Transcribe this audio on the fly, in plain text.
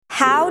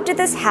How did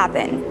this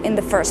happen in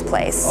the first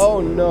place? Oh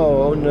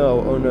no, oh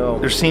no, oh no.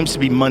 There seems to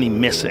be money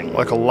missing,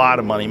 like a lot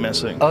of money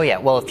missing. Oh yeah,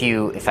 well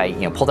if I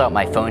pulled out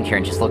my phone here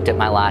and just looked at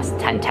my last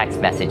 10 text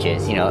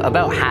messages,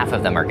 about half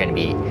of them are going to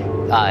be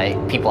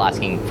people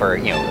asking for,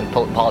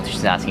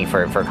 politicians asking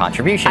for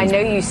contributions. I know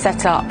you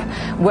set up,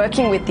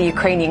 working with the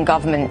Ukrainian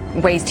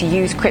government, ways to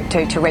use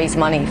crypto to raise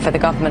money for the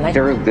government.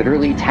 There are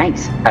literally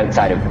tanks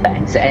outside of the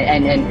banks.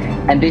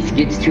 And this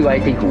gets to, I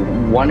think,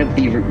 one of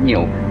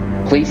the,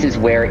 places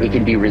where it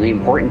can be really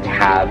important to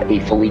have a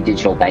fully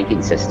digital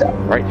banking system.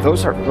 Right,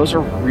 those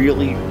are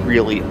really,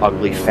 really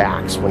ugly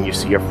facts when you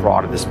see a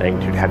fraud of this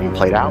magnitude having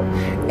played out,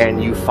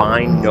 and you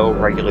find no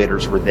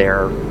regulators were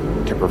there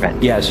to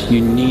prevent. Yes,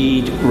 you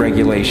need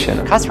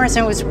regulation. Customers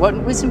know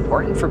what was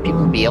important for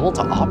people to be able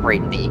to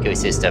operate in the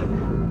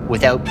ecosystem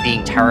without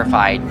being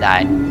terrified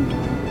that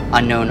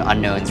unknown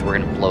unknowns were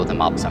going to blow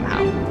them up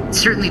somehow.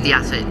 Certainly the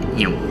asset,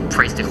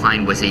 price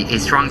decline was a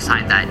strong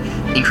sign that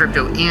in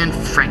crypto and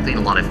frankly in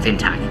a lot of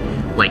fintech,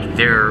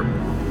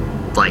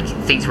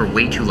 things were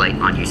way too light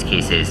on use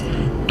cases,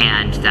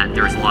 and that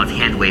there was a lot of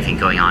hand waving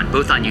going on,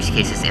 both on use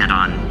cases and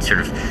on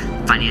sort of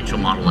financial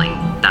modeling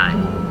that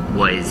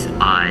was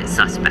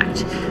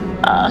suspect.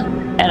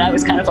 And I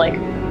was kind of like,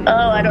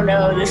 oh, I don't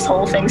know, this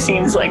whole thing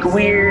seems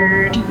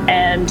weird,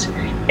 and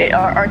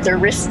aren't there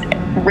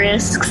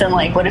risks,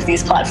 and what if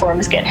these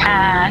platforms get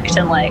hacked,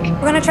 and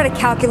We're going to try to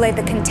calculate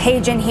the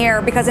contagion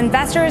here because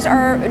investors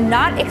are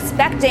not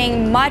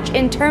expecting much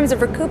in terms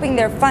of recouping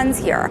their funds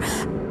here.